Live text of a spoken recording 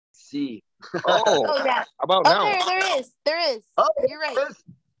see. Oh, yeah. How about now? There is. Oh, you're right.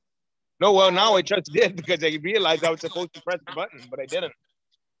 No, well, now it just did because I realized I was supposed to press the button, but I didn't.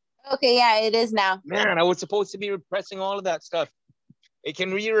 Okay, yeah, it is now. Man, I was supposed to be pressing all of that stuff. Hey,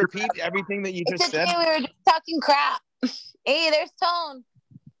 can we repeat everything that you just said? We were just talking crap. Hey, there's Tone.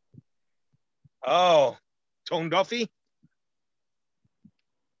 Oh, Tone Duffy?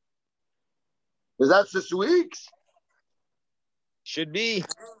 Is that this week's? Should be.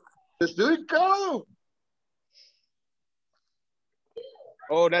 This week, go.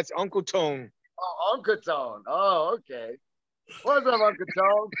 Oh, that's Uncle Tone. Oh, Uncle Tone. Oh, okay. What's up, Uncle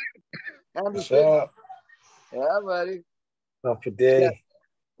Tone? What's up? Yeah, buddy. Not for day. Yeah.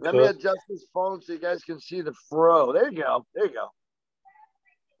 Let me adjust this phone so you guys can see the fro. There you go. There you go.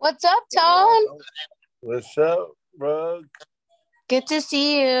 What's up, Tone? What's up, bro? Good to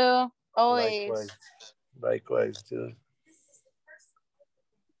see you. Always. Likewise, too.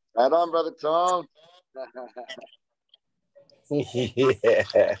 Right on, brother Tone.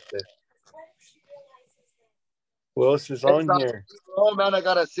 Yeah. Who else is on here? Oh, man, I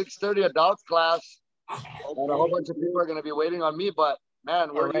got a 6:30 adults class. And a whole bunch of people are going to be waiting on me, but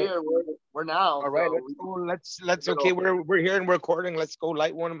man, we're here. We're now. All right, let's okay. We're here and we're recording. Let's go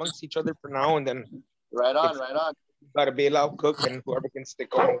light one amongst each other for now, and then right on. Got to bail out, cook, and whoever can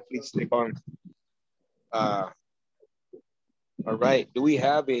stick on, please stick on. All right. Do we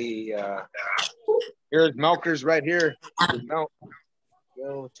have a? Here's Milkers right here. Milk.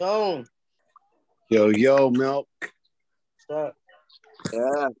 Yo, Tone. Yo, Milk. What's up?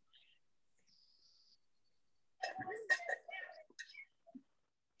 Yeah.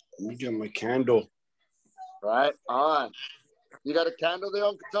 Let me get my candle. Right on. You got a candle there,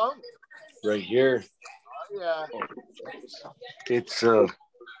 Uncle Tom? Right here. Oh, yeah. It's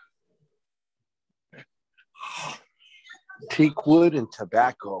teak wood and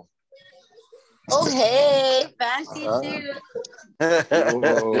tobacco. Oh, hey, fancy too.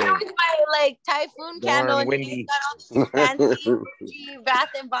 My typhoon candle and you got all these fancy Bath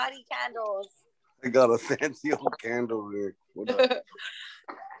and Body candles. I got a fancy old candle there.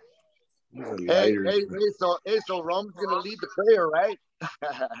 So Rome's gonna lead the prayer, right?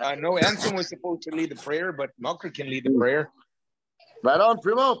 No, Anson was supposed to lead the prayer, but Melker can lead the prayer. Right on,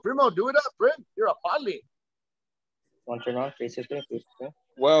 Primo, do it up, Prim. You're a podly. Want to turn on?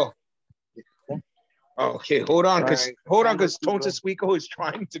 Well, okay, hold on, because Tonta Squeako is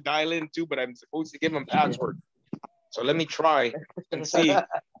trying to dial in too, but I'm supposed to give him password. So let me try and see. I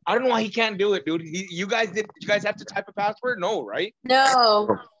don't know why he can't do it, dude. You guys have to type a password? No, right?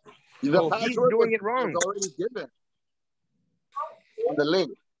 No. The he's doing it wrong. Was already given on the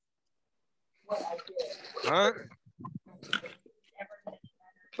link. Huh?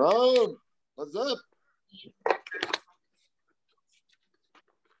 Bro, what's up?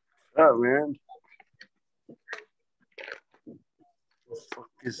 Oh, man. What the fuck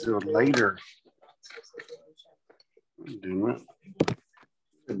is a lighter? I'm doing it.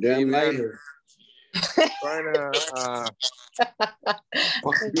 A damn lighter. Trying to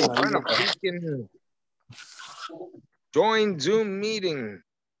freaking join Zoom meeting.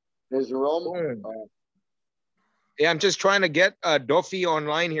 There's Rome. Yeah, I'm just trying to get Duffy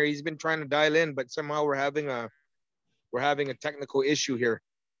online here. He's been trying to dial in, but somehow we're having a technical issue here.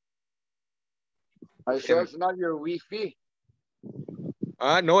 Are you sure it's not your Wi-Fi?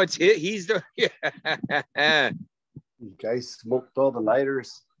 No, it's he's the You guys smoked all the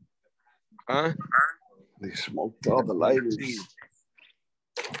lighters. Huh? They smoked all the lighters.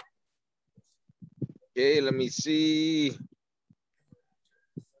 Okay, let me see.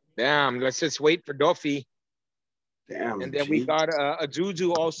 Damn, let's just wait for Duffy. Damn. And then we got a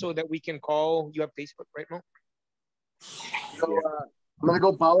Zuzu also that we can call. You have Facebook, right, Mo? So, I'm going to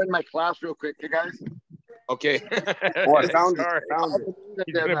go power in my class real quick, you guys. Okay. Oh, I found it.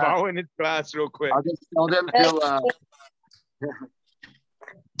 He's going to bow in his class real quick. I'll just tell them to...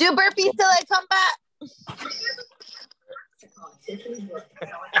 Do burpees till I come back.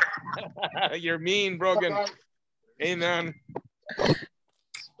 You're mean, Brogan. Hey, man.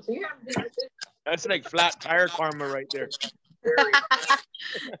 That's like flat tire karma right there.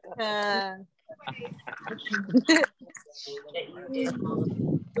 The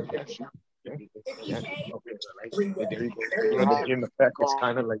gym effect is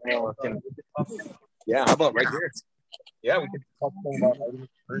kind of like fucking. Yeah, how about right here? Yeah, we could talk about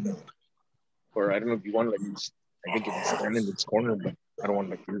or I don't know if you want to like. I think it's stand in this corner, but I don't want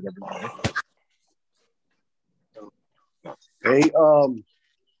to like lose everybody. Hey,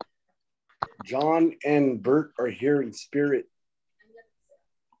 John and Bert are here in spirit.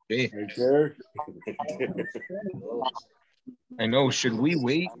 Hey. Right there. I know. Should we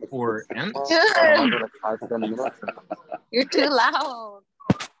wait for Ant? You're too loud.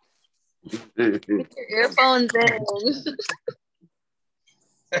 Put your earphones in.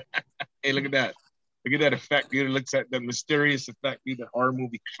 Hey, look at that. Look at that effect, dude. It looks at the mysterious effect, dude. The horror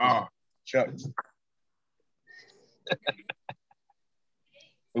movie. Ah, shucks.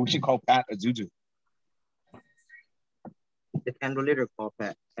 We should call Pat a Zuzu. The candle later call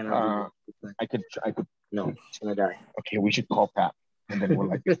Pat. I could. No, it's gonna die. Okay, we should call Pat, and then we're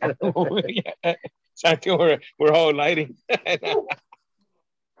like, yeah. Exactly. We're all lighting.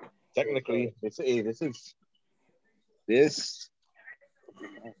 Technically, this is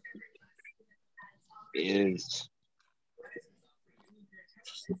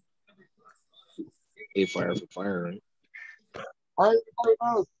a fire for fire, right? All right,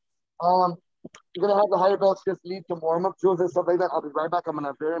 you're gonna have the higher belts just lead some warm-up drills and stuff like that. I'll be right back. I'm on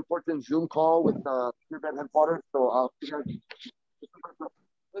a very important Zoom call with Pure Bed headquarters. So all right, man.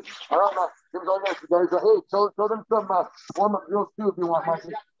 Here we go, guys. Hey, show them some warm-up drills too if you want,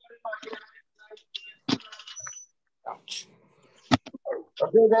 Mikey. Ouch.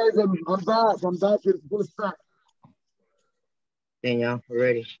 Okay, guys, I'm back. I'm back in full effect. Daniel, we're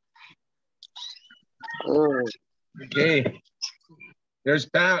ready. Oh. Okay. There's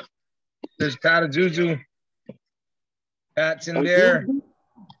Pat. There's Pat Azuzu. Pat's in there.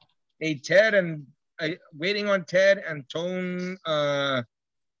 Hey, Ted, and waiting on Ted and Tone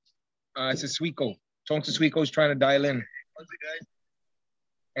Siswico. Tone Siswico is trying to dial in.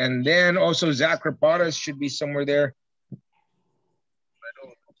 And then also Zach Rapadas should be somewhere there.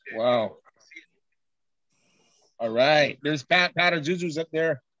 Wow. All right. There's Pat Azuzu's up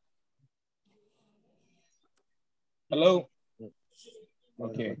there. Hello.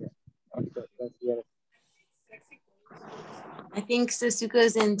 Okay. I think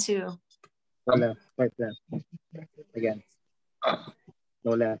Sasuka's in too. No left, right left. Again.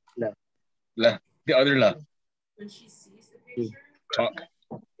 No left. Left. The other left. When she sees the picture. Talk.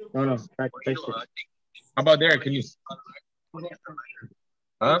 No. How about there? Can you?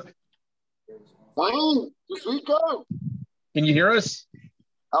 Huh? Fine. Sweet go. Can you hear us?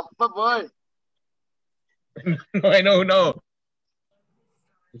 Up my boy. No, I know. No.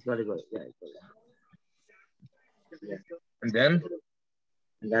 It's gotta go. Yeah. And then?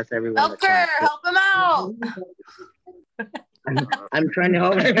 And that's everyone. Dekker, help him out. I'm trying to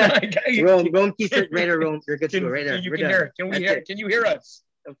help. Rome, keep it right there, Rome. You're good to go right there. Can you hear us?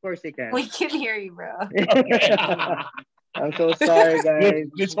 Of course they can. We can hear you, bro. Okay. I'm so sorry, guys.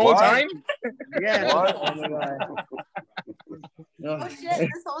 This whole time? Yeah. What? Oh my God. Oh shit,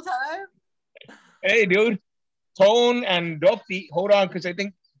 this whole time? Hey, dude. Tone and Duffy. Hold on, because I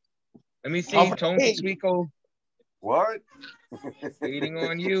think. Let me see. Tone Siswico. What? Waiting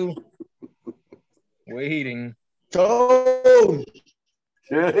on you. Waiting. Tone.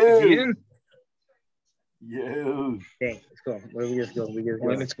 Ian? Yeah. Okay, let's go. Where we just go?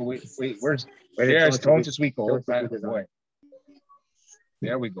 Let's go. Wait. Where's? There's Tone Siswico. Boy.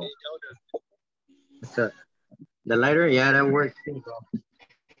 There we go. So, the lighter, yeah, that works.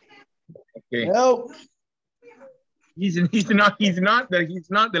 Okay. Help. He's not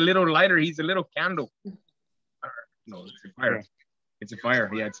the little lighter. He's a little candle. No, it's a fire. It's a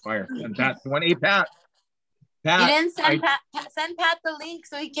fire. Yeah, it's fire. And Pat, Pat. You didn't send Pat the link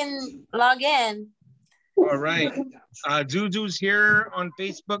so he can log in. All right. Zuzu's here on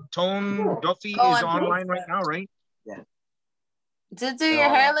Facebook. Tone Duffy is online right now, right? Yeah. Zuzu, your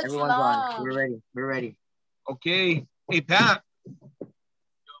hair looks Everyone's long. On. We're ready. Okay. Hey, Pat.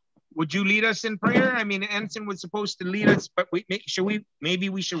 Would you lead us in prayer? I mean, Ensign was supposed to lead us, but maybe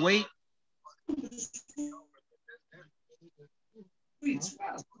we should wait.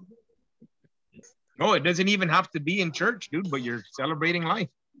 No, it doesn't even have to be in church, dude, but you're celebrating life.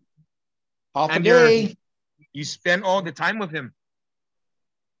 And you spend all the time with him.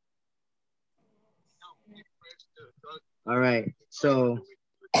 All right. So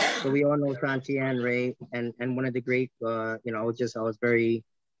we all know Sangtiennoi, right? And one of the great, I was very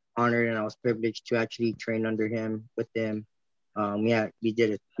honored and I was privileged to actually train under him with him. We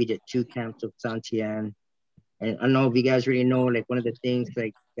did 2 camps of Sangtiennoi. And I don't know if you guys really know, like one of the things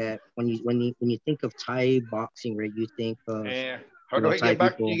like that when you think of Thai boxing, right? You think of how do I get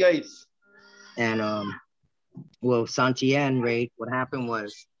back to you guys? And Sangtiennoi, right? What happened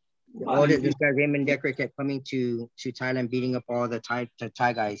was this guy Raymond Dekkers kept coming to Thailand, beating up all the Thai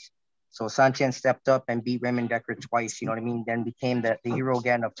guys. So Sangtiennoi stepped up and beat Raymond Dekkers twice. You know what I mean? Then became the hero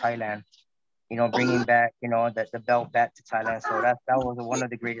again of Thailand. You know, bringing back the belt back to Thailand. So that was one of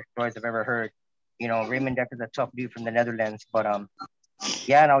the greatest stories I've ever heard. You know, Raymond Dekkers is a tough dude from the Netherlands, but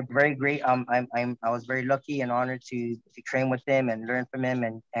yeah, and I was very great. I was very lucky and honored to train with him and learn from him,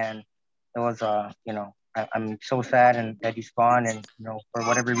 and it was you know, I'm so sad and that he's gone, and you know, for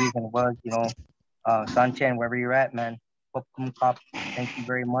whatever reason it was, you know, Sangtien, wherever you're at, man, Cop, thank you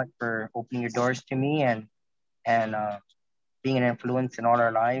very much for opening your doors to me and being an influence in all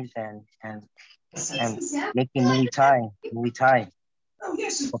our lives and making Muay Thai.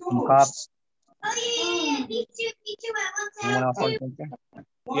 Cop, anyone else want something?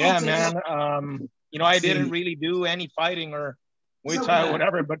 Yeah, man. You know, I didn't really do any fighting or Muay Thai or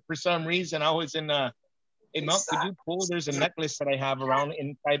whatever, but for some reason I was in hey, Mount, could you pull? There's a necklace that I have around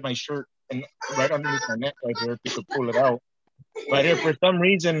inside my shirt and right underneath my neck right here, if you could pull it out. But if for some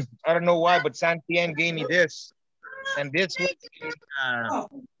reason, I don't know why, but Santien gave me this. And this was,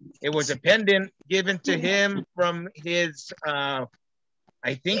 it was a pendant given to him from his, I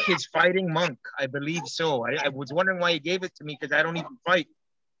think his fighting monk. I believe so. I was wondering why he gave it to me because I don't even fight.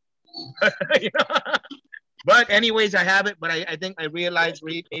 You know? But anyways, I have it. But I think I realized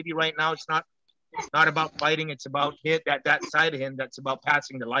maybe right now it's not about fighting. It's about that side of him. That's about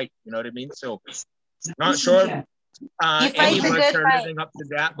passing the light. You know what I mean? So not sure any of us are living up to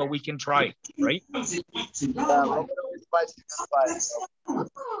that, but we can try, right?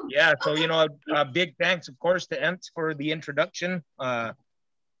 Yeah. So, you know, big thanks, of course, to Ent for the introduction.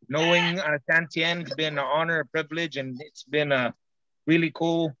 Knowing Santien has been an honor, a privilege, and it's been really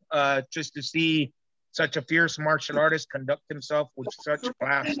cool just to see such a fierce martial artist conduct himself with such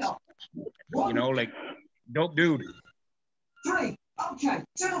class. You know, like, dope dude.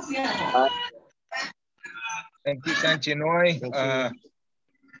 Thank you, Sangtiennoi.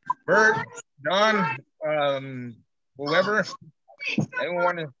 Bert, Don, whoever. Anyone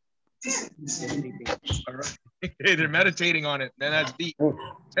want to? They're meditating on it. Man, that's deep.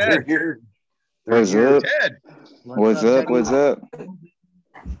 Ted. What's up? Ted. What's up? What's up?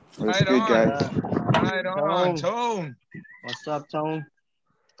 What's right good, on. guys? Right on, Tone. What's up, Tone?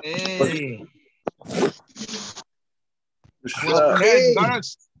 Hey. What's up, Ted? Got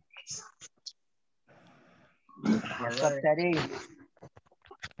us. What's up, Teddy?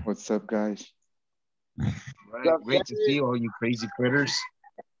 What's up, guys? Right. Great to see all you crazy critters.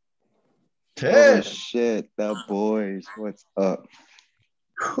 Ted. Oh, shit, the boys. What's up?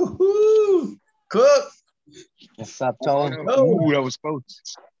 Cook. What's up, Tone? Ooh, that was close.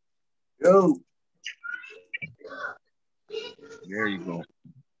 Yo. There you go.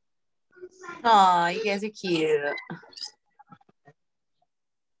 Aw, you guys are cute.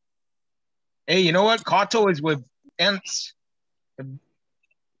 Hey, you know what? Kato is with Ents.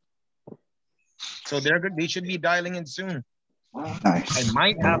 So they're good. They should be dialing in soon. Nice. I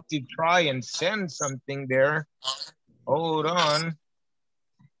might have to try and send something there. Hold on.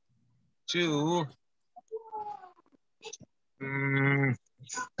 To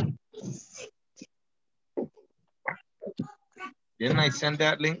didn't I send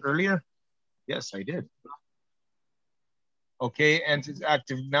that link earlier? Yes, I did. Okay, and it's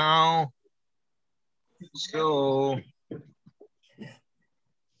active now. So,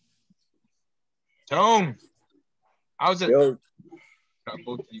 Tone, how's it? Yo.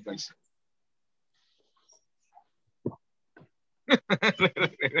 Both of you guys.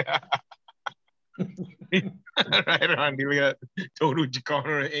 Right on, we got Toru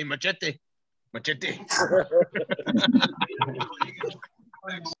Jikano. Hey, machete. Machete.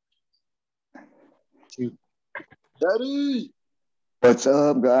 Daddy. What's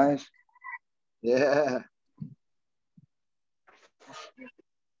up, guys? Yeah.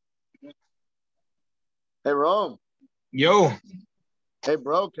 Hey, Rome. Yo. Hey,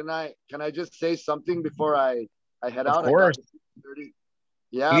 bro. Can I just say something before I head out? Of course.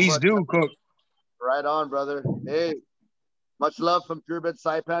 Yeah. Please do, Cook. Right on, brother. Hey, much love from Purebred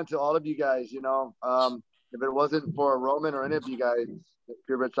Saipan to all of you guys. You know, if it wasn't for Roman or any of you guys,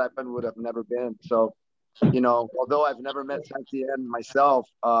 Purebred Saipan would have never been. So, you know, although I've never met Santien myself,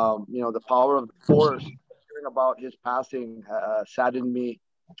 you know, the power of the force, hearing about his passing saddened me,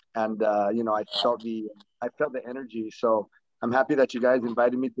 and you know, I felt the energy. So I'm happy that you guys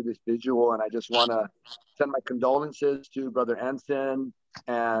invited me to this visual, and I just want to send my condolences to Brother Anson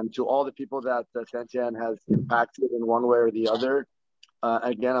and to all the people that Santien has impacted in one way or the other.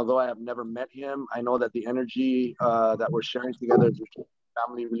 Again, although I have never met him, I know that the energy that we're sharing together as a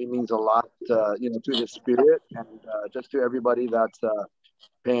family really means a lot, you know, to his spirit and just to everybody that's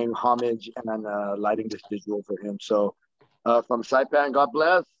paying homage and lighting this visual for him. So from Saipan, God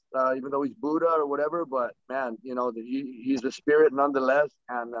bless, even though he's Buddha or whatever, but man, you know, he's a spirit nonetheless,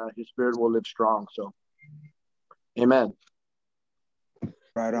 and his spirit will live strong. So, amen.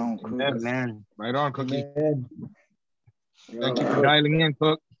 Right on. Amen. Right on, Cookie. Amen. Thank you for dialing in,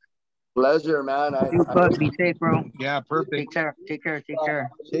 Cook. Pleasure, man. Cook, be safe, bro. Yeah, perfect. Take care. Take care. Take care.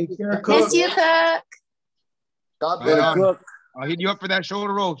 Take care, Miss Cook. you, Cook. God Right bless. on. Cook. I'll hit you up for that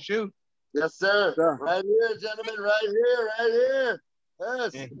shoulder roll. Shoot. Yes, sir. Right here, gentlemen. Right here. Right here.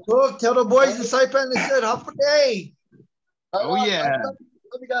 Yes. Cook, tell the boys in Saipan they said half a day. Oh, yeah. Love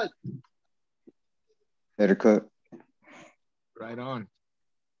you guys. Later, Cook. Right on.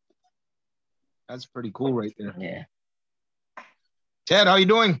 That's pretty cool right there. Yeah. Ted, how you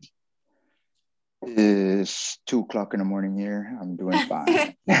doing? It's 2:00 in the morning here. I'm doing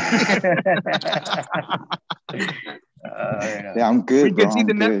fine. Yeah, I'm good, We bro. can see I'm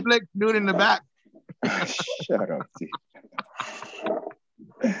the good. Netflix dude in the back. Shut up, dude.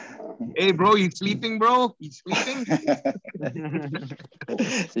 Hey, bro, you sleeping, bro? You sleeping?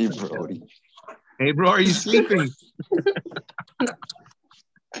 Hey, Brody. Hey, bro, are you sleeping?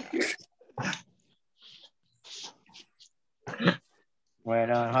 Right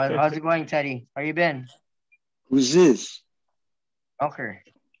on. How's it going, Teddy? How you been? Who's this? Okay.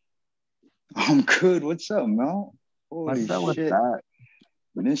 I'm good. What's up, Mel? Holy What's shit. up?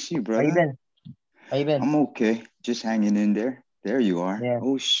 Miss you, How brother. you been? How you been? I'm okay. Just hanging in there. There you are. Yeah.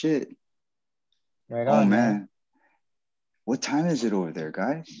 Oh, shit. Right Oh, on, man. What time is it over there,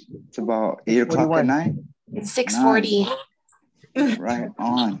 guys? It's about 8 o'clock at night. It's 6:40. Nice. Right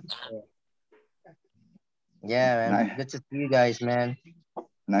on. Yeah, man. Nice. Good to see you guys, man.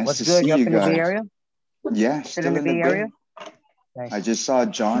 Nice What's to good? see You up you in the Bay guys. Area? Yeah, Still still in the Bay Area? Nice. I just saw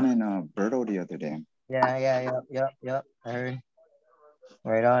John and Berto the other day. Yeah. I heard.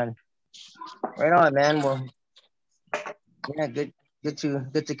 Right on. Right on, man. Well, yeah, good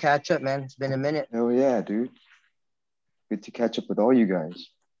to catch up, man. It's been a minute. Hell yeah, dude. Good to catch up with all you guys.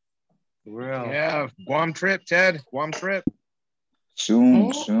 For real. Yeah, Guam trip, Ted. Guam trip.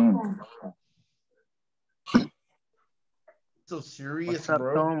 Soon. So serious, What's up,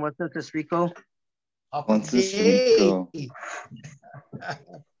 bro. Tone? What's up, Rico? Once this week go.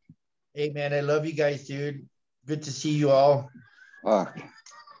 Hey, man, I love you guys, dude. Good to see you all. Fuck.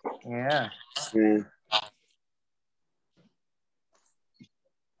 Yeah.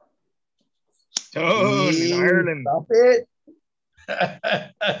 Oh, in Ireland. Stop it.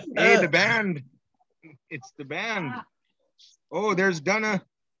 Hey, the band. It's the band. Oh, there's Donna.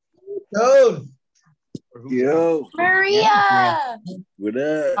 Dude. Yo, Maria. Yeah. what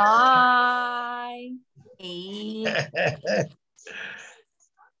up? Hi. Hey.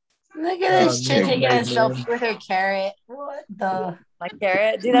 Look at this chick taking a selfie with her carrot. What the? My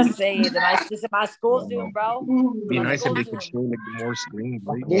carrot? Dude, that's fake. This is my school Zoom, bro. Be My nice if school they could Zoom. show like more screens,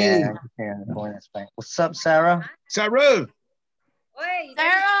 right? Yeah. That's fine. What's up, Sarah? Sarah,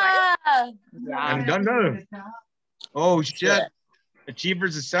 Sarah. I'm Donna. Oh shit!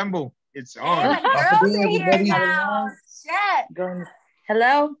 Achievers Assemble. It's Yeah, on. the girls are here everybody. now. Shit. Going.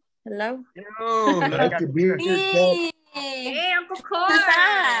 Hello? Hello? Yo, Like the beard, Hey. Hey, Uncle Who's Cor.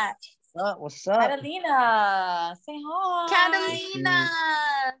 that? What's up? Catalina. Say hi. Catalina.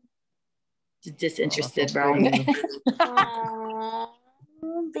 Disinterested, bro. Aww,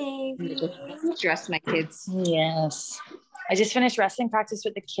 baby. Dress my kids. Yes. I just finished wrestling practice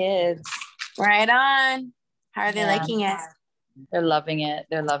with the kids. Right on. How are they Yeah. liking it? They're loving it.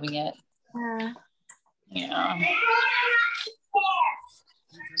 They're loving it. Yeah.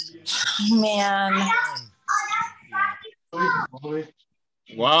 Man.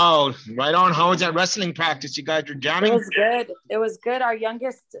 wow, right on. How was that wrestling practice? You guys are It jamming. was good. It was good. Our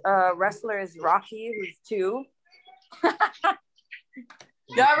youngest wrestler is Rocky, who's 2.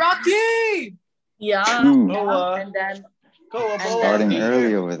 Yeah, Rocky. Yeah. Two. And then Starting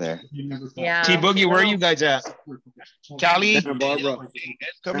early over there. yeah. T Boogie, where are you guys at? Cali. Barbara.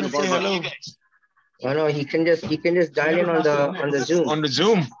 Come and say hello. Oh no, he can just dial in on the Zoom. On the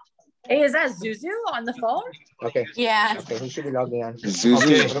Zoom. Hey, is that Zuzu on the phone? Okay. Yeah. Okay, he should be logging on. Zuzu.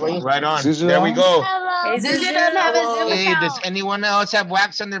 Okay, right on. Zuzu There we on? go. Hello. Hey, Zuzu doesn't have a Zoom Hey, does account. anyone else have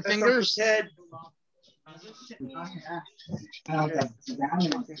wax on their fingers?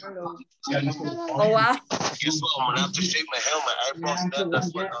 Oh wow. Guess what? I'm gonna have to shave my hair. My eyebrows. That's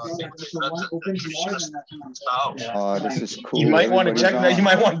what. Oh, this is cool. You might want to Everybody's check that. on. You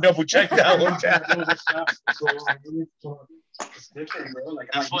might want to double check that one.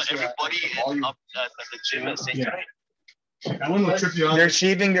 That's what everybody is up at the gym at Sangtiennoi. They're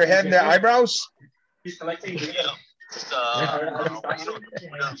shaving their head and their eyebrows. Yeah.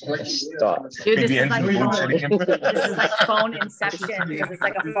 Dude, this Maybe is like Andrew phone. Wood. This is like phone inception because it's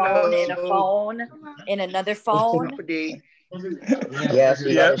like a phone in a phone in another phone. Yes,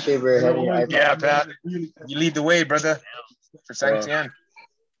 you gotta shave your head and your eyebrows. Yeah, Pat. You lead the way, brother. For Sangtiennoi.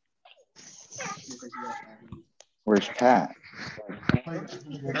 Where's Pat?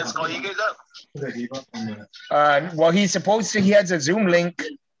 Let's call you guys up. Well, he's supposed to. He has a Zoom link,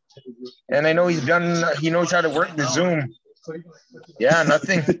 and I know he's done. He knows how to work the Zoom. Yeah,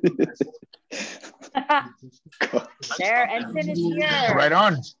 nothing. There, Ensign is here. Right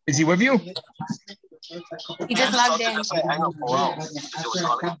on. Is he with you? He just logged in.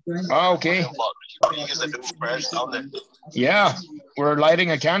 Oh, okay. Yeah, we're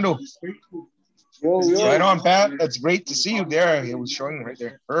lighting a candle. Right on, Pat. That's great to see you there. It was showing right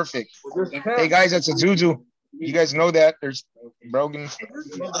there. Perfect. Hey, guys, that's a Zuzu. You guys know that. There's Brogan,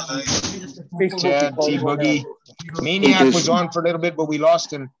 Chad, T-Boogie. Maniac was on for a little bit, but we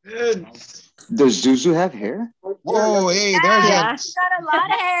lost him. Does Zuzu have hair? Whoa, hey, there's Yeah, Ents. he's got a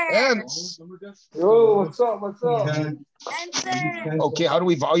lot of hair. Ents. Yo, what's up? What's up? Ensign. Okay, how do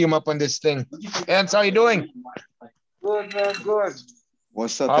we volume up on this thing? Ents, how you doing? Good, man, good.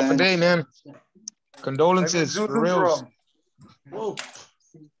 What's up, Half a man? day, man. Condolences, for real.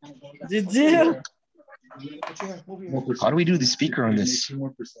 Did you? How do we do the speaker on this?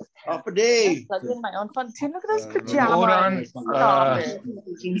 Half a day. Plug in my own phone too. Look at those pajamas. Hold on. Stop it.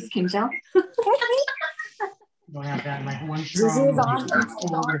 Can you tell? Zuzu's on.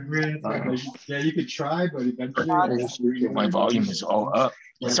 Yeah, you could try, but eventually My volume is all up.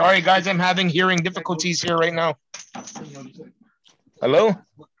 Sorry, guys, I'm having hearing difficulties here right now. Hello?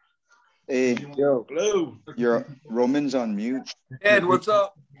 Hey, Yo. Hello. your Roman's on mute. Ed, what's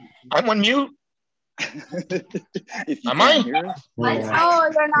up? I'm on mute. If you Am can't I? hear us, Oh,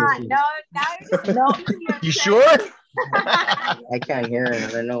 you're not. No, now you're You sure? I can't hear it. I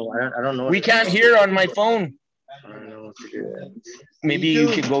don't know. I don't know. We can't hear on my phone. I don't know what to do. Maybe you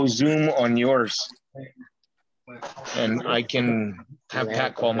could go Zoom on yours. And I can have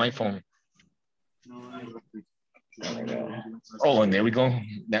Pat call my phone. Oh, and there we go.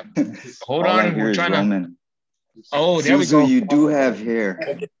 That, hold all I on. hear We're is trying to. Roman. Oh, there we Zuzu, go. you do have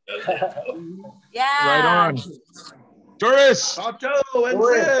hair. Yeah. Right on. Doris. Kato,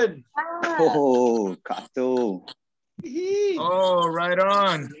 Ensign. Oh, Kato. Oh, right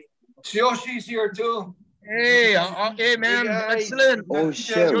on. Yoshi's here too. Hey, hey, man. Hey, guys. Excellent. Oh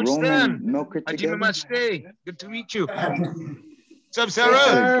shit, George Roman Stan. and Milk it Hajime together. Maste. Good to meet you. What's up, Good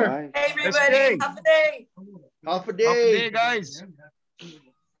Sarah? guy. Hey, Let's everybody. go. Half a day. Half a Half a day. day, guys.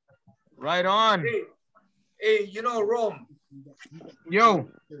 Right on. Hey, you know, Rome. Yo.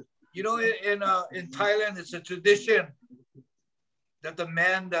 You know, in Thailand, it's a tradition that the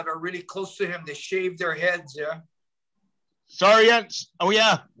men that are really close to him, they shave their heads. Yeah. Sorry, Ents. Oh,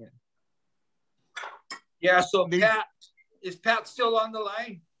 yeah. Yeah. So Pat, is Pat still on the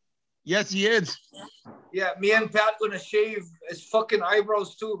line? Yes, he is. Yeah. Me and Pat gonna shave his fucking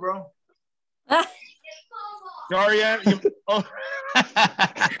eyebrows too, bro. Sorry, Ents. Oh.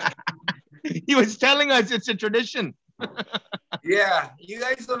 He was telling us it's a tradition. Yeah. You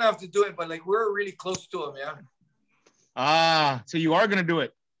guys don't have to do it, but like we're really close to him. Yeah. Ah, so you are gonna do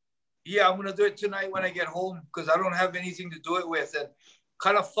it. Yeah, I'm gonna do it tonight when I get home because I don't have anything to do it with, and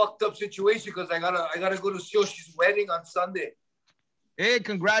kind of fucked up situation because I gotta go to Yoshi's wedding on Sunday. Hey,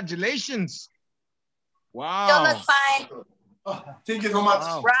 congratulations! Still Wow. looks fine. Thank you so much.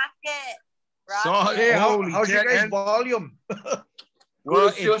 Wow. Rock it. Rock So, it. Hey, holy how's your shit, guys' and- volume? Well,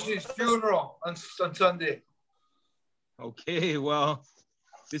 Go to Yoshi's funeral on Sunday. Okay, well,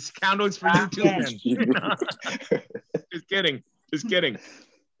 this candle's for you too, man. Just kidding. Just kidding.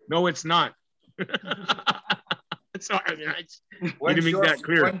 No, it's not. Sorry, I mean, I need to make that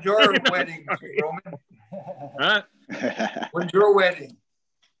clear. When's your wedding, Roman? Huh? When's your wedding?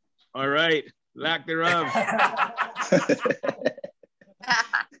 All right. Lack thereof.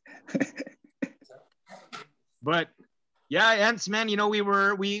 But yeah, Ents, man, you know, we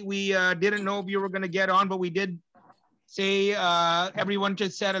didn't know if you were gonna get on, but we did say everyone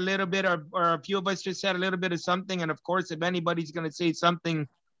just said a little bit, or a few of us just said a little bit of something. And of course, if anybody's gonna say something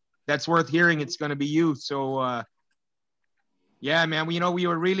that's worth hearing, it's gonna be you. So yeah, man, we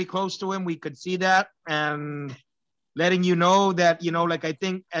were really close to him. We could see that, and letting you know that, like, I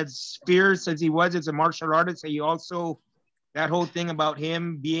think as fierce as he was as a martial artist, he also, that whole thing about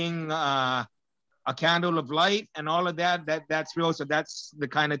him being a candle of light and all of that's real. So that's the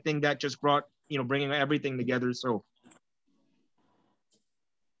kind of thing that just brought, bringing everything together. So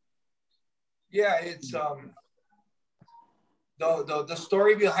Yeah, it's the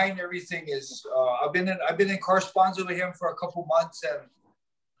story behind everything is I've been in correspondence with him for a couple months, and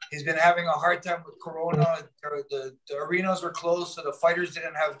he's been having a hard time with Corona. The arenas were closed, so the fighters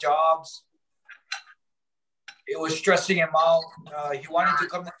didn't have jobs. It was stressing him out. He wanted to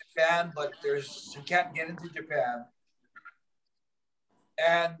come to Japan, but he can't get into Japan.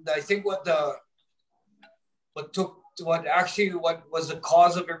 And I think what what was the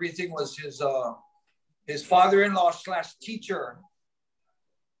cause of everything was his father-in-law / teacher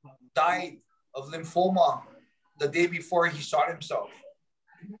died of lymphoma the day before he shot himself.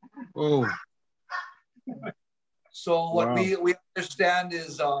 Oh. So what we understand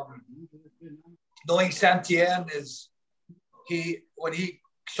is knowing Sangtiennoi is when he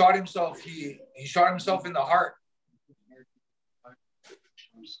shot himself, he shot himself in the heart.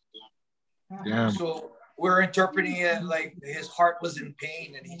 Yeah. So we're interpreting it like his heart was in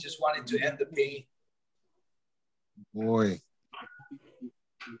pain and he just wanted to end the pain. Boy.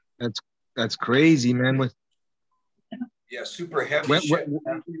 That's crazy, man. Yeah, super heavy shit.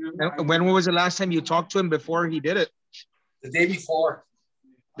 When was the last time you talked to him before he did it? The day before.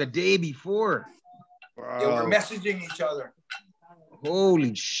 The day before. Wow. Yeah, we're messaging each other.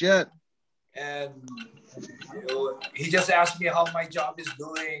 Holy shit. And he just asked me how my job is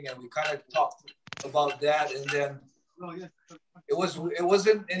doing, and we kind of talked about that. And then it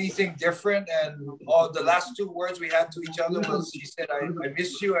wasn't anything different. And all the last 2 words we had to each other was, he said, I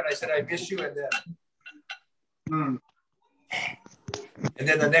miss you, and I said, I miss you. And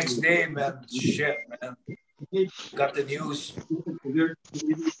then the next day, man, shit, man, got the news.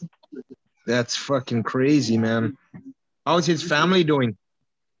 That's fucking crazy, man. How's his family doing?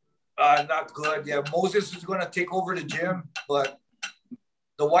 Not good. Yeah, Moses is going to take over the gym, but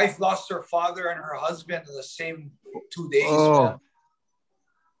the wife lost her father and her husband in the same 2 days. Man.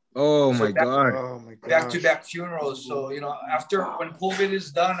 Oh, my God. Back-to-back funerals. So, after when COVID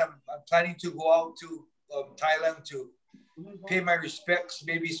is done, I'm planning to go out to Thailand to pay my respects,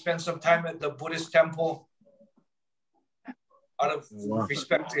 maybe spend some time at the Buddhist temple out of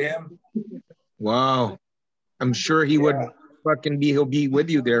respect to him. Wow. I'm sure he would he'll be with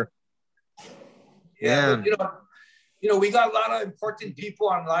you there. Yeah, but, we got a lot of important people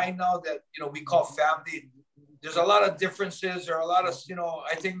online now that, we call family. There's a lot of differences. There are a lot of,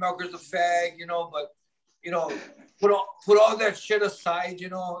 I think Melker's a fag, but, put all that shit aside,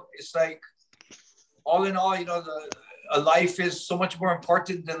 it's like, all in all, a life is so much more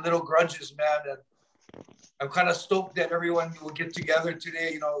important than little grudges, man. And I'm kind of stoked that everyone will get together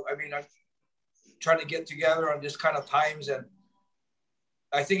today. I'm trying to get together on this kind of times. And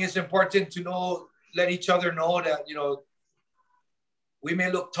I think it's important to let each other know that, we may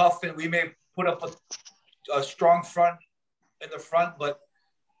look tough and we may put up a strong front in the front, but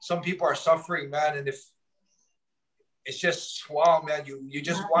some people are suffering, man. And if it's just, wow, man, you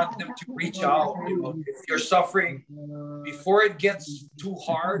just want them to reach out. If you're suffering, before it gets too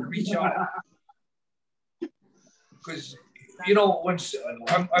hard, reach out. Because, when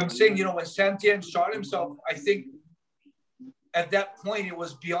I'm saying, when Sangtiennoi shot himself, I think at that point, it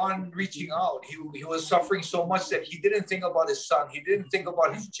was beyond reaching out. He was suffering so much that he didn't think about his son. He didn't think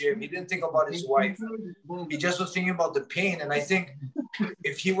about his gym. He didn't think about his wife. He just was thinking about the pain. And I think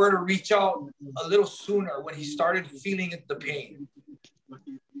if he were to reach out a little sooner when he started feeling the pain,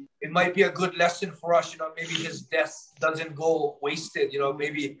 it might be a good lesson for us. Maybe his death doesn't go wasted.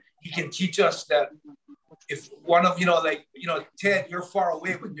 Maybe he can teach us that if one of, Ted, you're far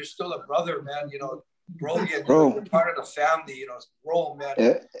away, but you're still a brother, man. Bro, you're part of the family, bro,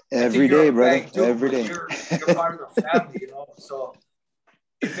 man. Every day, brother. Every day. You're part of the family, So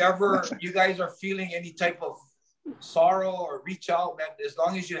if ever you guys are feeling any type of sorrow or reach out, man, as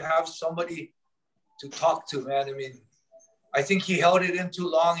long as you have somebody to talk to, man. I think he held it in too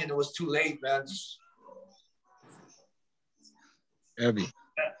long and it was too late, man. Heavy.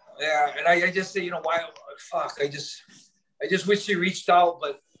 Yeah, and I just say, why? Fuck, I just wish he reached out,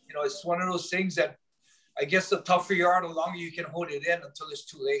 but it's one of those things that I guess the tougher you are, the longer you can hold it in until it's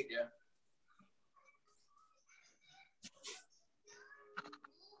too late. Yeah.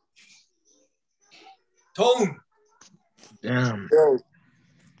 Tone. Damn. What's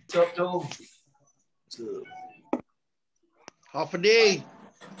up, Tone? Half a day.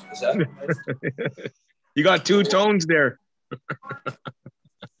 Is that? You got 2 tones there.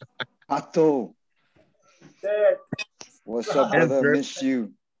 Pato. What's up, brother? Miss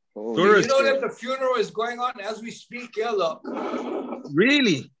you. Oh, you know that the funeral is going on as we speak, yeah, look.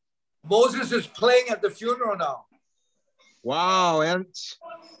 Really? Moses is playing at the funeral now. Wow,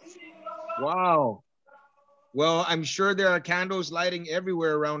 wow. Well, I'm sure there are candles lighting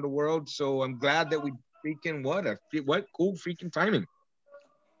everywhere around the world, so I'm glad that we freaking, what cool freaking timing.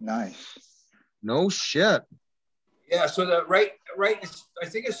 Nice. No shit. Yeah, so the right, I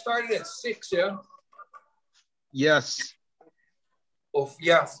think it started at 6, yeah? Yes. Oh,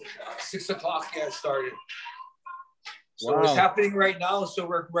 yeah, 6 o'clock, yeah, it started. So wow. It's happening right now, so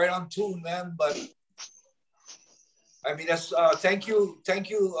we're right on tune, man. But that's thank you,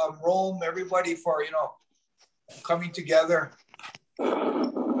 Rome, everybody for coming together.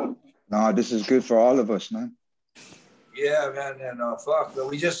 No, this is good for all of us, man. Yeah, man, and fuck,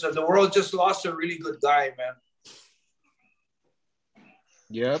 we just the world just lost a really good guy, man.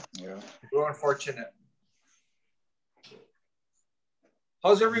 Yep. Yeah. We're unfortunate.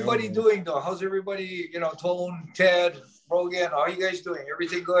 How's everybody doing, though? How's everybody, you know, Tone, Ted, Rogan, how are you guys doing?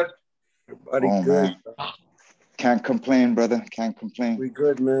 Everything good? Everybody Oh, good. man. Can't complain, brother. Can't complain. We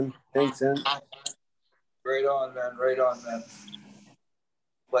good, man. Thanks, man. Right on, man. Right on, man.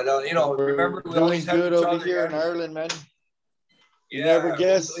 But, you know, We're remember, we doing always have good each over other, here in man. Ireland, man. You Yeah, never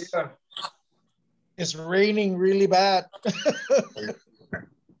guess. yeah. It's raining really bad.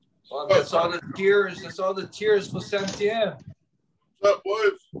 Well, that's all the tears. That's all the tears for Sangtiennoi. What's up,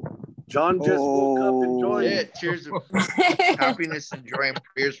 boys? John just woke up and joined. Yeah, cheers of happiness and joy and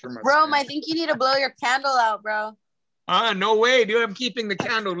prayers for my Bro, I think you need to blow your candle out, bro. No way, dude. I'm keeping the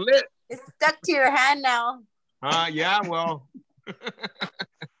candle lit. It's stuck to your hand now. Yeah, well.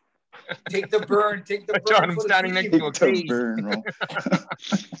 Take the burn. Take the burn. John, I'm standing next to a cage. Burn, bro.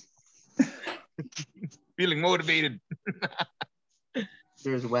 Feeling motivated.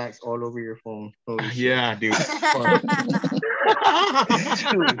 There's wax all over your phone. Holy yeah, dude. Dude, look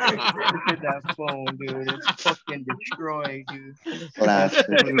at that phone, dude. It's fucking destroyed, dude.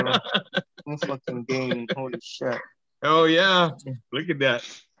 I'm fucking gaming. Holy shit. Oh, yeah. Look at that.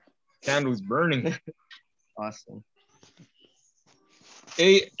 Candle's burning. Awesome.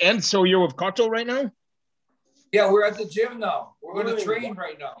 Hey, and so you're with Kato right now? Yeah, we're at the gym now. We're going to train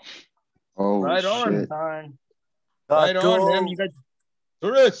right now. Oh, right on. shit. Right on, man. You got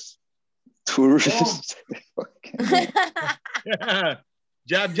tourists. Tourists. Yeah.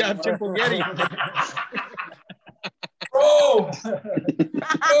 Jab, jab, triple getty. Oh!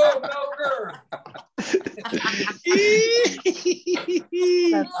 Oh, Melker!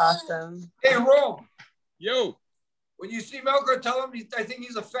 That's awesome. Hey, Rome. Yo. When you see Melker, tell him I think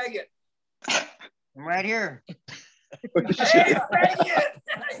he's a faggot. I'm right here. Hey, faggot!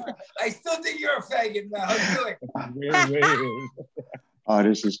 I still think you're a faggot, man. How you doing? Oh,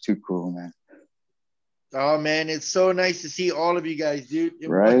 this is too cool, man. Oh, man, it's so nice to see all of you guys, dude.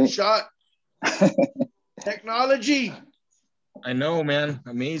 In Right? one shot. Technology. I know, man.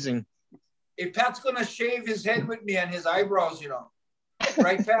 Amazing. Hey, Pat's going to shave his head with me and his eyebrows, you know.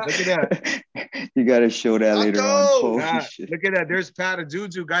 Right, Pat? Look at that. You got to show that later on. Holy shit. Look at that. There's Pat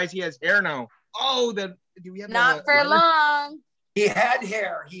Azuzu. Guys, he has hair now. Oh, do we have Not for long. He had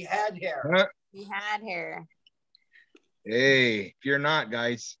hair. He had hair. Huh? He had hair. Hey, if you're not,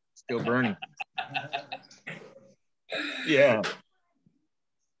 guys, still burning. Yeah.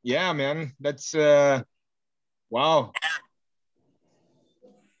 Yeah, man. That's wow.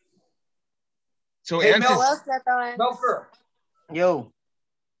 So hey, Melker. Yo.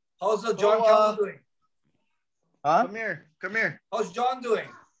 How's John Calvin doing? Huh? Come here. Come here. How's John doing?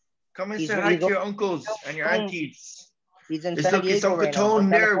 Come and say hi to your uncles and your aunties. He's in It's San it's Diego Uncle right now, Tone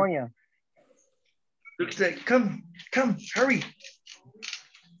there. California. Looks like, come, hurry.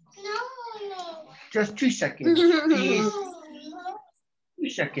 No. Just 2 seconds, please. 2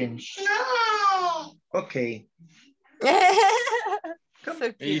 seconds. No. Okay.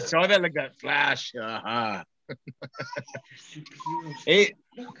 So you saw that like that flash. Hey.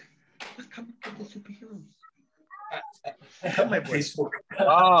 Look, come to the superheroes. Come, my boys.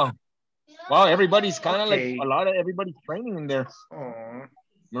 Wow. Wow, everybody's kind of like a lot of everybody's training in there. Aww.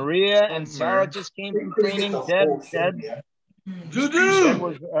 Maria and Sarah just came from training. Dad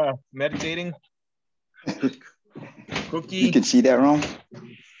was meditating. Cookie. You can see that, Ron?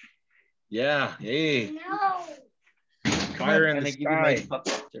 Yeah. Hey. No. Fire in the sky.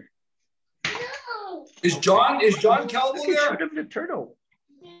 Is John Calvo there? The turtle.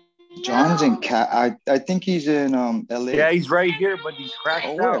 John's in I think he's in LA. Yeah, he's right here, but he's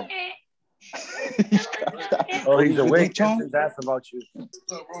crashed out. He's crashed out. Oh, he's What awake. John? That's about you.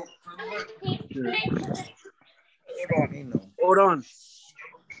 Hold on.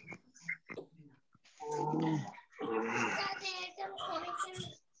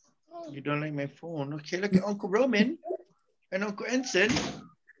 You don't like my phone? Okay, look at Uncle Roman and Uncle Ensign.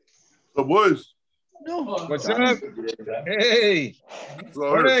 The boys. No. What's up? Hey.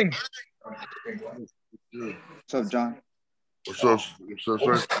 Morning. What's up, John? What's up,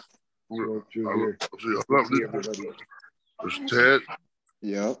 sir? There's Ted.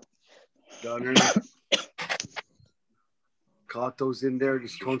 Yep. Donner. Kato's in there.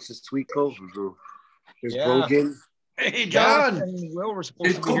 There's Tor.Sangtiennoi. There's Brogan. Hey, John. Will, we're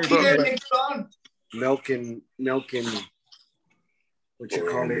supposed to be here. Cookie there, Nick John? Milk and what you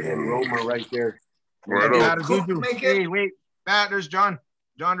call it, and Roma right there. Hey, wait. Pat, there's John.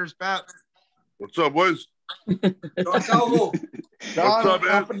 John, there's Pat. What's up, boys? Don Calvo. What's up,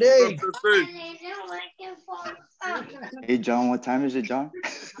 man? Hey, John, what time is it, John?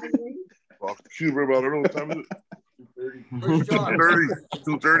 Fuck you, bro. I don't know what time is it. 2:30.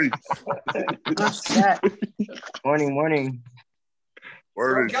 2:30. Morning.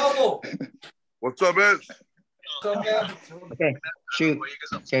 Morning. Calvo. What's up, man? Okay, shoot.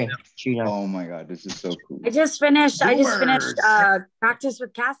 Okay, shoot. Oh my God, this is so cool. I just finished practice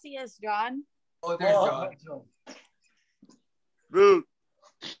with Cassius, John. Oh, there's John. Dude,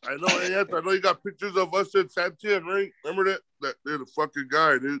 I know you got pictures of us in Sangtiennoi, right? Remember that they're the fucking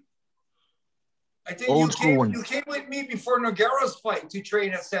guy, dude. I think you came with me before Nogueira's fight to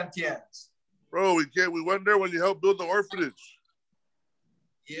train at Sangtiennoi. Bro, we went there when you helped build the orphanage.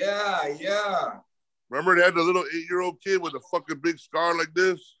 Yeah. Remember they had the little 8-year-old kid with a fucking big scar like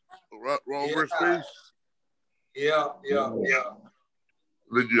this all over his face? Yeah.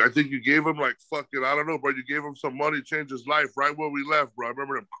 I think you gave him like fucking, I don't know, bro. You gave him some money, changed his life right when we left, bro. I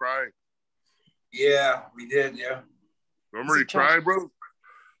remember him crying. Yeah, we did, yeah. Remember he cried, bro?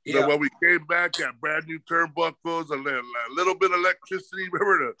 Yeah. So when we came back, got brand new turnbuckles, a little bit of electricity.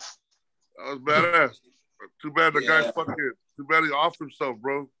 Remember that? That was badass. Too bad the guy too bad he off himself,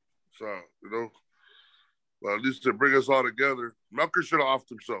 bro. So, well, at least to bring us all together. Melker should have offed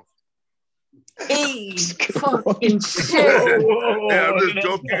himself. Hey, fucking shit. Yeah, I'm just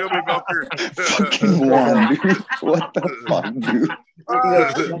joking. Melker. Fucking one, dude. What the fuck, dude?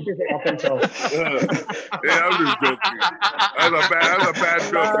 Yeah, I'm just joking. That's a bad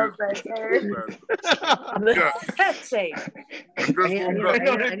joke.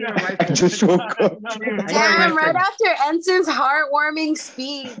 Just woke up. Damn, right after Ensign's heartwarming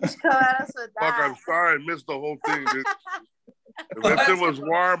speech, come at us with that. Fuck, I'm sorry. I missed the whole thing, dude. If it was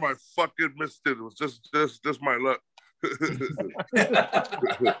warm, I fucking missed it. It was just my luck.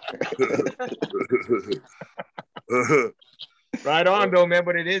 Right on, though, man.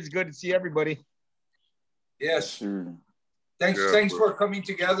 But it is good to see everybody. Yes. Thanks for coming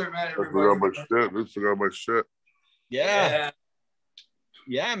together, man. I forgot my shit. Yeah,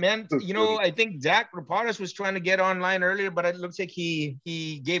 man. I think Zach Rapadas was trying to get online earlier, but it looks like he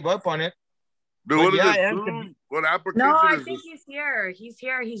gave up on it. Dude, what application No, I is think this? he's here. He's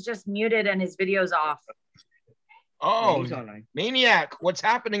here. He's just muted and his video's off. Oh, Maniac. What's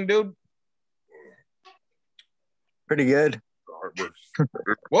happening, dude? Pretty good.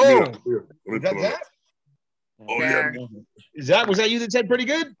 Whoa. Is that Zach? Oh, yeah. Was that you that said pretty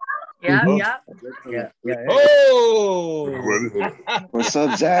good? Yeah. Oh. What's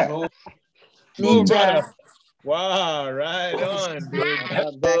up, Zach? Ninja. Wow, right on,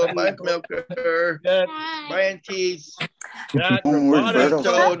 dude. Mike Milker. Brian Tees.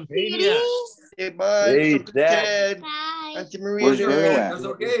 Stone. Hey, bye. Hey, Ted. Auntie Maria. Where's Verto at? That's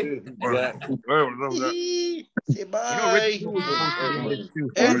okay. Say bye. Hey, we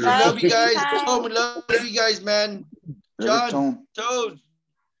love you guys. Oh, we love you guys, man. John, Toad.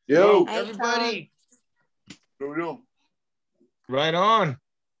 Yo. Everybody. Right on.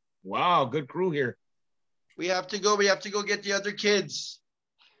 Wow, good crew here. We have to go get the other kids.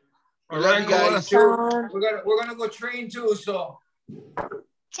 All right, guys. We're gonna go train too, so.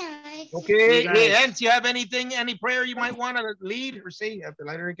 Okay. Hey, Ents, you have any prayer you might want to lead or say after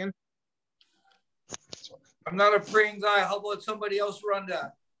lighter again? I'm not a praying guy. How about somebody else run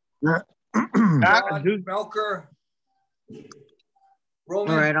that? Dude. Melker.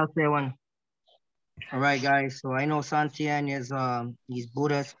 Roman. All right, I'll say one. All right, guys. So I know Sangtiennoi is he's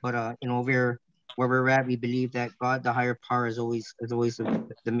Buddhist, but over where we're at, we believe that God, the higher power, is always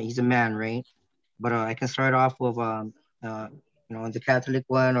he's a man, right? But I can start off with the Catholic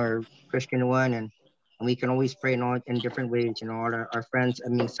one or Christian one, and we can always pray in different ways. All our friends. I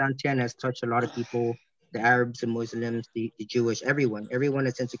mean, Sangtiennoi has touched a lot of people, the Arabs, the Muslims, the Jewish, everyone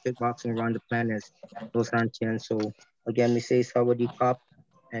that's into kickboxing around the planet is those Sangtiennoi. So again, we say Sawadee Kop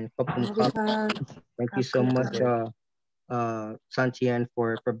and Kopum Kop. Thank you so much, Sangtiennoi,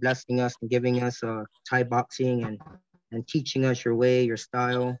 for blessing us and giving us Thai boxing and teaching us your way, your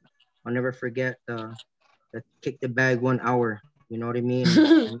style. I'll never forget the kick the bag 1 hour. You know what I mean?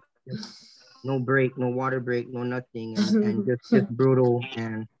 And no break, no water break, no nothing, and just brutal,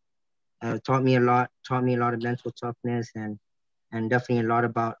 and taught me a lot of mental toughness and definitely a lot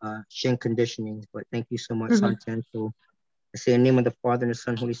about shin conditioning. But thank you so much, Sangtiennoi. So I say in the name of the Father and the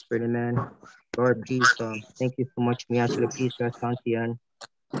Son, Holy Spirit, amen. Lord, please, thank you so much, Miyashi, peace, Sangtiennoi,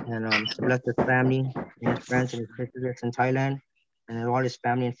 and to bless his family and his friends and his visitors in Thailand, and all his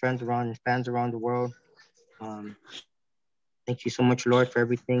family and friends around the world. Thank you so much, Lord, for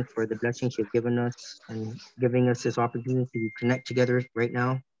everything, for the blessings you've given us and giving us this opportunity to connect together right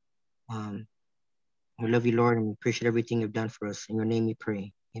now. We love you, Lord, and we appreciate everything you've done for us. In your name we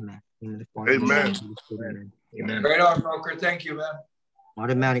pray. Amen. Amen. Amen. Right on, broker. Thank you, man.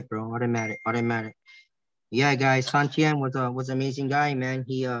 Automatic, bro. Automatic. Yeah, guys. Sangtiennoi was an amazing guy, man.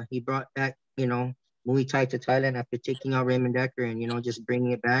 He brought back, Muay Thai to Thailand after taking out Raymond Dekker and, just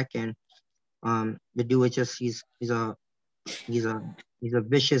bringing it back. And the dude is just he's a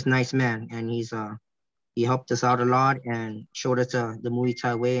vicious, nice man, and he helped us out a lot and showed us the Muay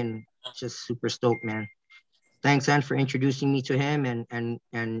Thai way, and just super stoked, man. Thanks, Ann, for introducing me to him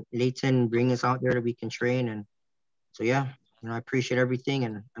and Leighton bringing us out there that we can train. And so, yeah, I appreciate everything,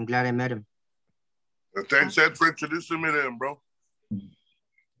 and I'm glad I met him. And thanks, Ed, for introducing me to him, bro.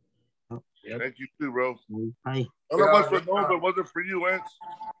 Yep. Thank you too, bro. Hi. None of us would know if it wasn't for you, Ed.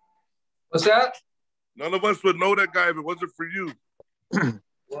 What's that? None of us would know that guy if it wasn't for you.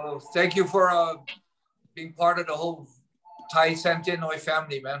 Well, thank you for being part of the whole Thai Sangtiennoi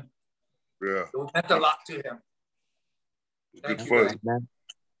family, man. Yeah. It meant a lot to him. Thank you, guys. Man.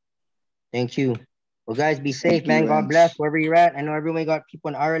 Thank you. Well, guys, be safe, man. God bless wherever you're at. I know everyone got people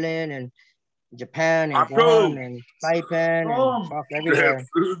in Ireland and Japan and Guam and Saipan and fuck everywhere.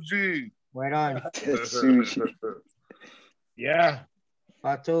 Right on. Yeah.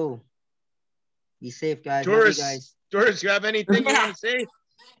 Fatu. Be safe, guys. Tourists, you have anything you want to say?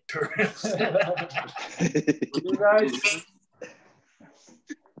 You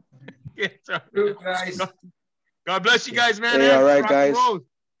guys. God bless you guys, man. Hey, all right, guys.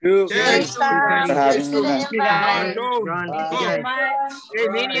 Thanks for having me, man. Hey,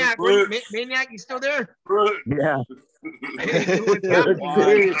 Maniac, Maniac, you still there? Yeah.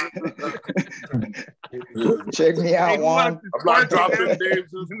 Check me out, Juan. I'm not dropping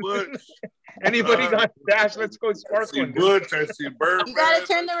names as much. Anybody got dash? Let's go spark one. I see Bird. You gotta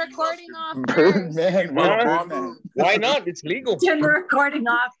turn the recording off. Birdman. Why not? It's legal. Turn the recording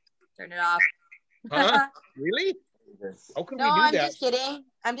off. Turn it off. Huh? Really? How can we do I'm that? just kidding.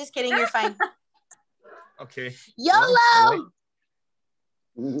 I'm just kidding. You're fine. Okay. YOLO!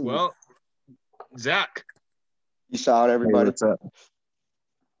 Well, Zach. Peace out, everybody. Hey, what's up?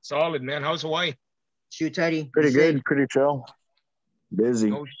 Solid, man. How's Hawaii? Shoot, Teddy. Pretty good. Pretty chill. Busy.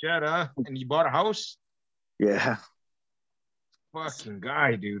 No shit, huh? And you bought a house? Yeah. Fucking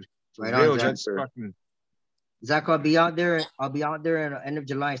guy, dude. Right real, on, Zach. that's fucking... Zach, I'll be out there. I'll be out there at the end of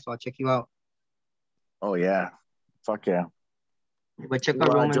July, so I'll check you out. Oh, yeah. Fuck yeah. But check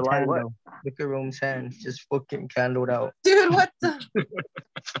out Roman's July hand, what? though. Look at Roman's hand. Just fucking candled out. Dude, what the?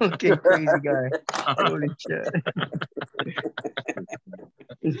 Fucking crazy guy. Holy shit.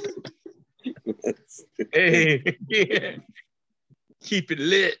 Hey, yeah. Keep it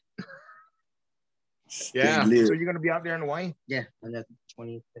lit. Yeah. lit. So you're going to be out there in Hawaii? Yeah, on the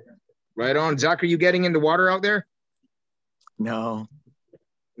 20th. Right on. Zach, are you getting into water out there? No.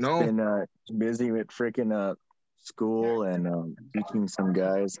 No. Been busy with freaking school and teaching some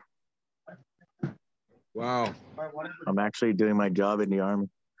guys. Wow. I'm actually doing my job in the Army.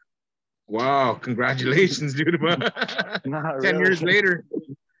 Wow. Congratulations, dude. Not 10 years really. later.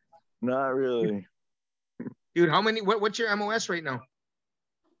 Not really. Dude, how many, what's your MOS right now?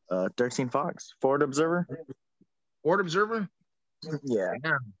 13 Fox. Forward Observer. Forward Observer? Yeah.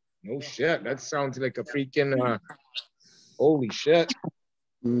 Damn. No shit. That sounds like a freaking, holy shit.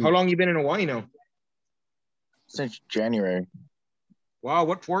 How long you been in Hawaii now? Since January. Wow.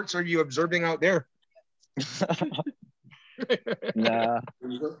 What forts are you observing out there? Nah.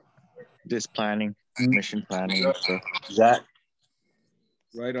 Just planning. Mission planning and stuff. Zach.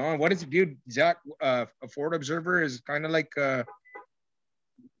 Right on. What is it, dude? Zach, a forward observer is kind of like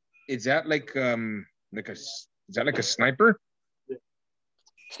is that like is that like a sniper?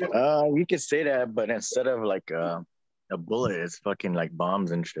 You could say that, but instead of like a bullet, it's fucking like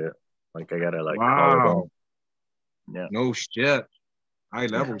bombs and shit. Like I gotta like call it in. Yeah. No shit. High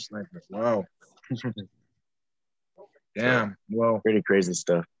level sniper. Wow. Damn. Well, pretty crazy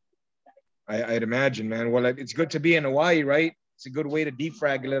stuff. I'd imagine, man. Well, it's good to be in Hawaii, right? It's a good way to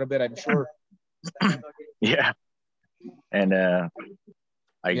defrag a little bit, I'm sure. Yeah. And I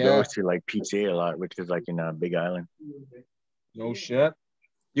go to like PTA a lot, which is like in a Big Island. No shit.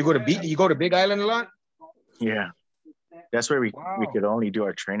 You go to Big Island a lot? Yeah. That's where we could only do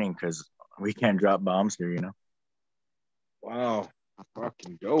our training because we can't drop bombs here, you know. Wow.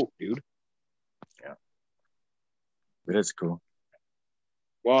 Fucking dope, dude. Yeah. But it's cool.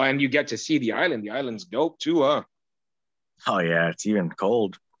 Well, and you get to see the island. The island's dope too, huh? Oh yeah, it's even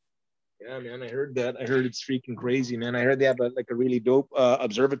cold. Yeah, man, I heard that. I heard it's freaking crazy, man. I heard they have like a really dope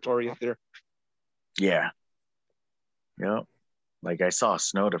observatory up there. Yeah. Yep. Like I saw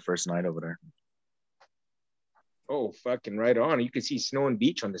snow the first night over there. Oh, fucking right on. You can see snow and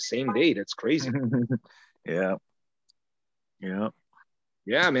beach on the same day. That's crazy. Yeah. Yeah.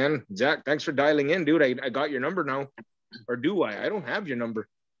 Yeah, man. Zach, thanks for dialing in, dude. I got your number now. Or do I? I don't have your number.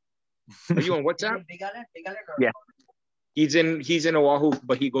 Are you on WhatsApp? Yeah. He's in Oahu,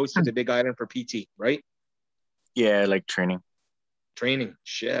 but he goes to the Big Island for PT, right? Yeah, like training. Training.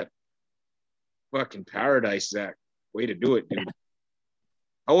 Shit. Fucking paradise, Zach. Way to do it, dude.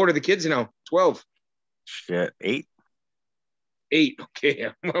 How old are the kids now? 12. Shit, 8. 8.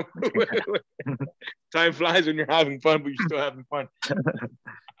 Okay. Time flies when you're having fun, but you're still having fun.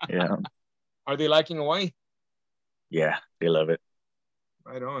 Yeah. Are they liking Hawaii? Yeah, they love it.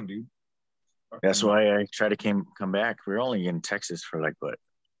 Right on, dude. That's why I try to come back. We're only in Texas for like, what,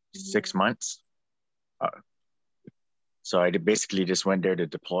 6 months? So I basically just went there to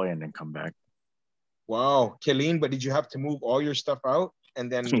deploy and then come back. Wow. Killeen, but did you have to move all your stuff out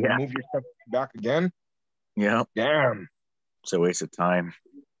and then move your stuff back again? Yeah. Damn. It's a waste of time.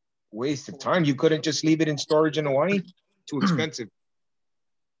 Waste of time. You couldn't just leave it in storage in Hawaii? Too expensive.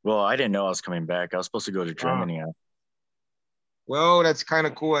 Well, I didn't know I was coming back. I was supposed to go to Germany. Well, that's kind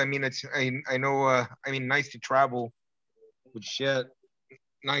of cool. I mean, I know, I mean, nice to travel, but shit,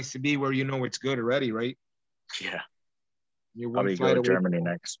 nice to be where you know it's good already, right? Yeah. You're one probably flight go to away. Germany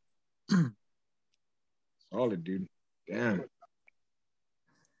next. Solid, dude. Damn.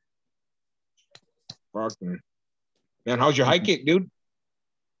 Fucking. Man, how's your high kick, dude?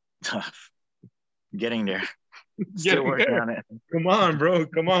 Getting there. Still working on it. Come on, bro.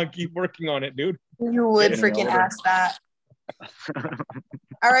 Come on. Keep working on it, dude. You would freaking ask that.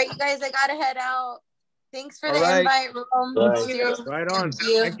 All right, you guys, I gotta head out. Thanks for the invite, Ramon. Right on.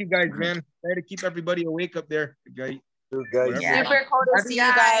 Thank you guys, man. Try to keep everybody awake up there. Guys. Super cool to see you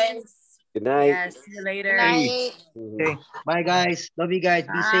guys. Good night. Yes, see you later. Good night. Okay. Bye, guys. Love you guys.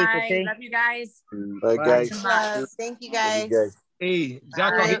 Be safe, okay? Love you guys. Bye, guys. Love. Thank you, guys. Hey,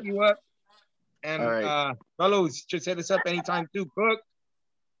 Zach, I'll hit you up. And right. fellows, just hit us up anytime too. Cook.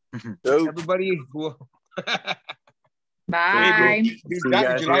 Everybody. Bye. Hey, dude,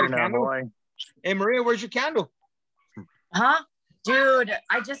 Zach, did you light a candle? Boy. Hey, Maria, where's your candle? Huh? Dude,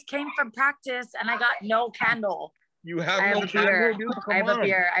 I just came from practice and I got no candle. You have I no have a beer. candle, dude? I have a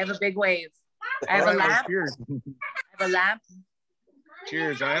beer. I have a big wave. I have a lamp. Cheers. I have a lamp.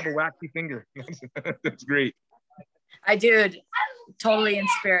 Cheers. I have a waxy finger. That's great. I dude, totally in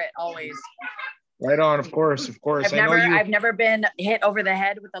spirit always. Right on, of course, of course. I've never been hit over the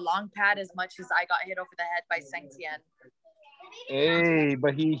head with a long pad as much as I got hit over the head by Sangtiennoi. Hey,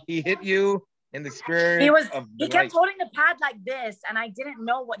 but he hit you in the spirit. He kept holding the pad like this, and I didn't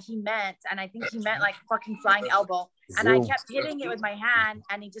know what he meant, and I think he meant like fucking flying elbow. And I kept hitting it with my hand,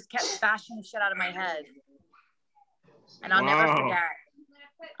 and he just kept bashing the shit out of my head. And I'll never forget.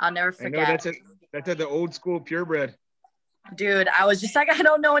 I'll never forget. I know that's at the old school purebred. Dude, I was just like, I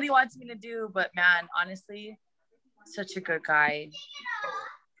don't know what he wants me to do, but man, honestly, such a good guy.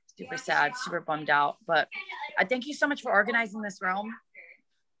 Super sad, super bummed out. But I thank you so much for organizing this room.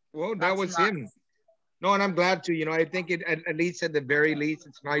 Well, that was him. No, and I'm glad to. You know, I think it at least at the very least,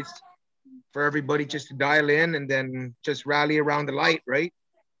 it's nice for everybody just to dial in and then just rally around the light, right?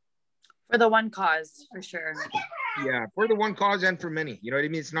 For the one cause, for sure. Yeah, for the one cause and for many. You know what I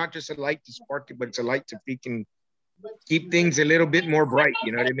mean? It's not just a light to spark it, but it's a light to keep things a little bit more bright.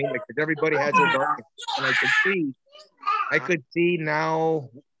 You know what I mean? Like, because everybody has their darkness. And I could see now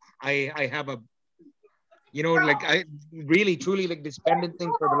I have a, you know, like I really, truly, like this pendant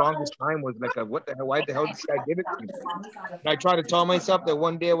thing for the longest time was like, what the hell, why the hell did this guy give it to me? And I tried to tell myself that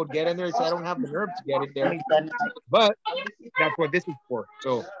one day I would get in there and say, I don't have the nerve to get in there. But that's what this is for.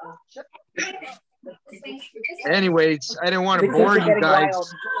 So anyways, I didn't want to bore you guys.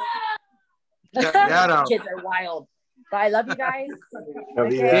 Check that out. Kids are wild. But I love you guys.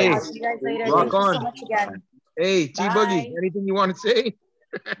 Love you Okay, guys. I'll see you guys later. Rock Thank you on. so much again. Hey, T Boogie, anything you want to say?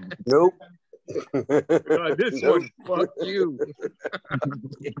 Nope. This one, fuck you.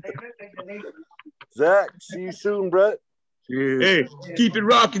 Zach, see you soon, bro. Hey, keep it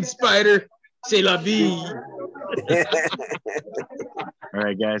rocking, Spider. C'est la vie. All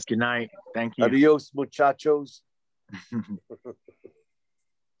right, guys. Good night. Thank you. Adios, muchachos.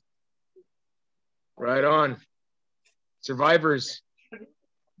 Right on. Survivors.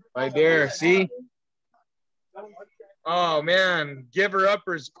 Right there. See? Oh, man.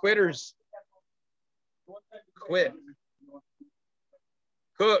 Giver-uppers, quitters. Quit.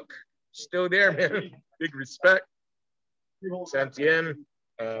 Cook. Still there, man. Big respect. Sangtiennoi.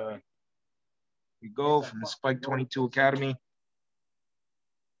 We go from the Spike 22 Academy.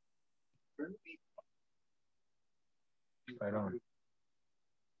 Right on.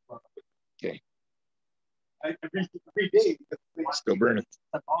 Okay. every day. Still burning.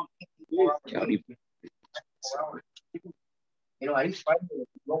 You know, I used to fight with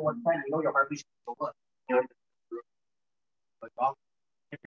you. One time, you know, your heart beats so much.